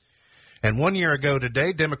 2012. And 1 year ago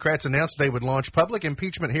today, Democrats announced they would launch public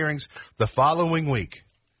impeachment hearings the following week.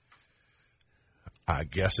 I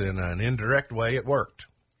guess in an indirect way it worked.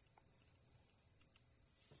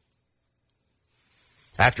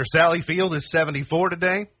 Actor Sally Field is 74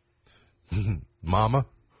 today. Mama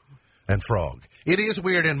and Frog. It is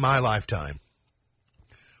weird in my lifetime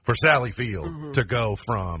for Sally Field to go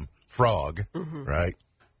from Frog, right?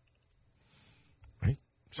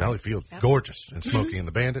 Sally Field, gorgeous, and Smokey and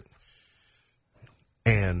the Bandit.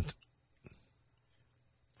 And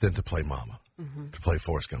then to play Mama, to play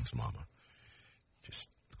Forrest Gump's Mama. Just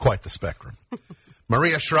quite the spectrum.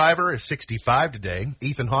 Maria Shriver is 65 today.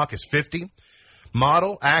 Ethan Hawke is 50.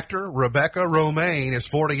 Model, actor Rebecca Romaine is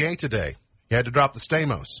 48 today. You had to drop the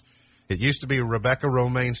Stamos. It used to be Rebecca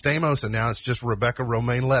Romaine Stamos, and now it's just Rebecca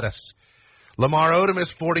Romaine Lettuce. Lamar Odom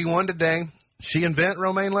is 41 today. She invent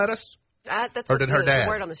romaine lettuce? That's Or what did her dad? The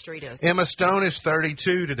word on the street is. Emma Stone is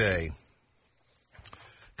 32 today.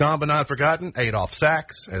 Gone but not forgotten, Adolph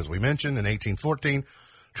Sachs, as we mentioned, in 1814.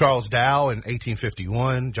 Charles Dow in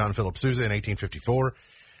 1851. John Philip Sousa in 1854.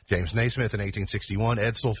 James Naismith in 1861.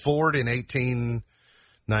 Edsel Ford in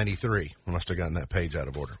 1893. I must have gotten that page out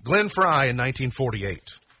of order. Glenn Fry in 1948.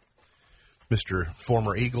 Mr.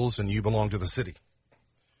 Former Eagles and You Belong to the City.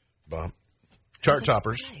 Chart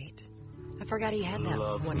toppers. Right. I forgot he had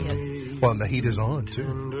that one hit. Well, and The Heat Is On,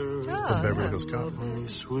 too. From Beverly Hills Cop.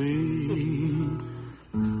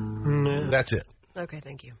 That's it. Okay,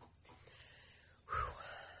 thank you. Whew.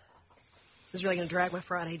 I was really going to drag my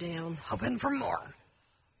Friday down, hoping for more.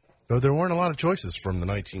 Though there weren't a lot of choices from the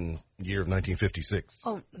year of 1956.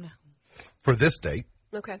 Oh, no. For this date,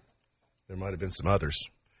 Okay. there might have been some others.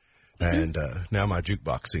 And now my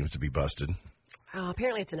jukebox seems to be busted. Oh,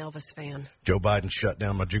 apparently it's an Elvis fan. Joe Biden shut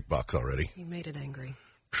down my jukebox already. He made it angry.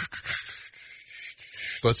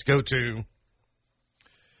 Let's go to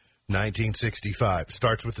 1965.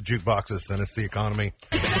 Starts with the jukeboxes, then it's the economy.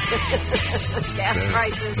 Gas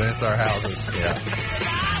prices. Then it's our houses. Yeah.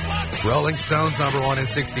 Rolling Stones #1 in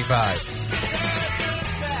 65.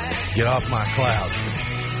 Get off my cloud.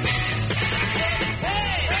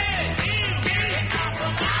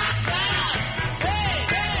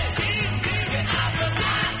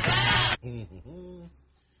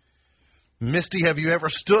 Misty, have you ever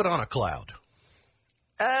stood on a cloud?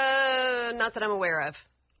 Not that I'm aware of.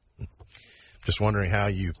 Just wondering how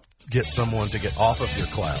you get someone to get off of your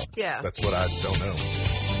cloud. Yeah. That's what I don't know.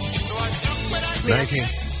 I mean, I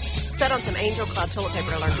sat on some Angel Cloud toilet paper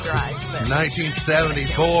to learn to drive. But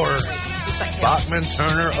 1974, just like him. Bachman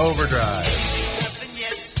Turner Overdrive.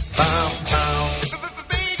 Pow, pow.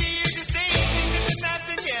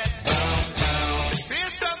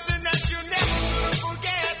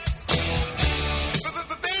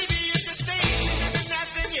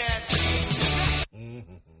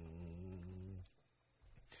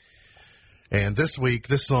 And this week,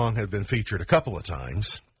 this song had been featured a couple of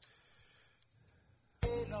times.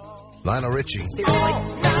 Lionel Richie,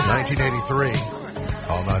 1983,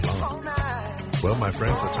 All Night Long. Well, my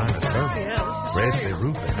friends, the time has come. Raise the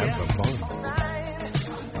roof and have some fun.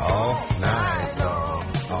 All night long,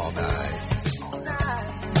 all night.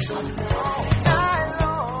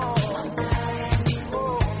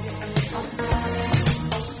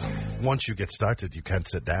 Once you get started, you can't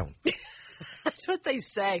sit down. That's what they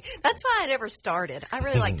say. That's why I never started. I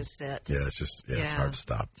really like to sit. Yeah, it's hard to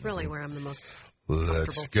stop. It's really where I'm the most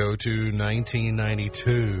Let's comfortable. go to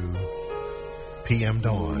 1992, PM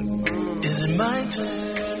Dawn. Is it my turn?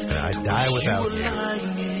 And I Die Without You.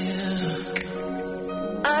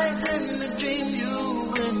 I tend to dream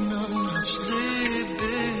you when I'm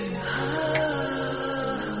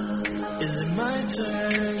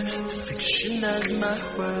turn to fictionize my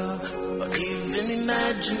world, or even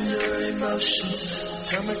imagine your emotions.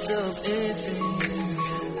 Tell myself anything.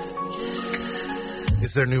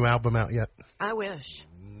 Is their new album out yet? I wish.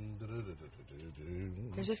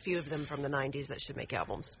 There's a few of them from the 90s that should make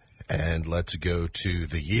albums. And let's go to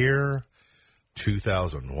the year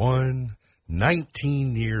 2001.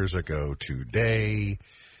 19 years ago today,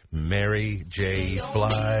 Mary J.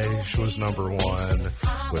 Blige was number one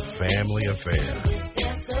with Family Affair.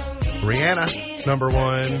 Rihanna, number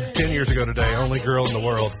one, 10 years ago today, Only Girl in the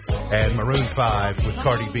World. And Maroon 5 with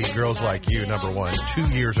Cardi B, Girls Like You, number one,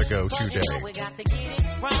 2 years ago today.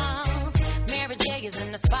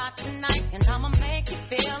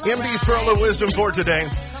 MD's Pearl of Wisdom for today.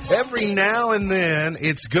 Every now and then,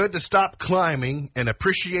 it's good to stop climbing and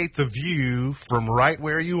appreciate the view from right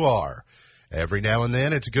where you are. Every now and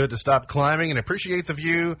then, it's good to stop climbing and appreciate the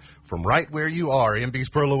view from right where you are. MD's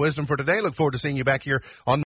Pearl of Wisdom for today. Look forward to seeing you back here on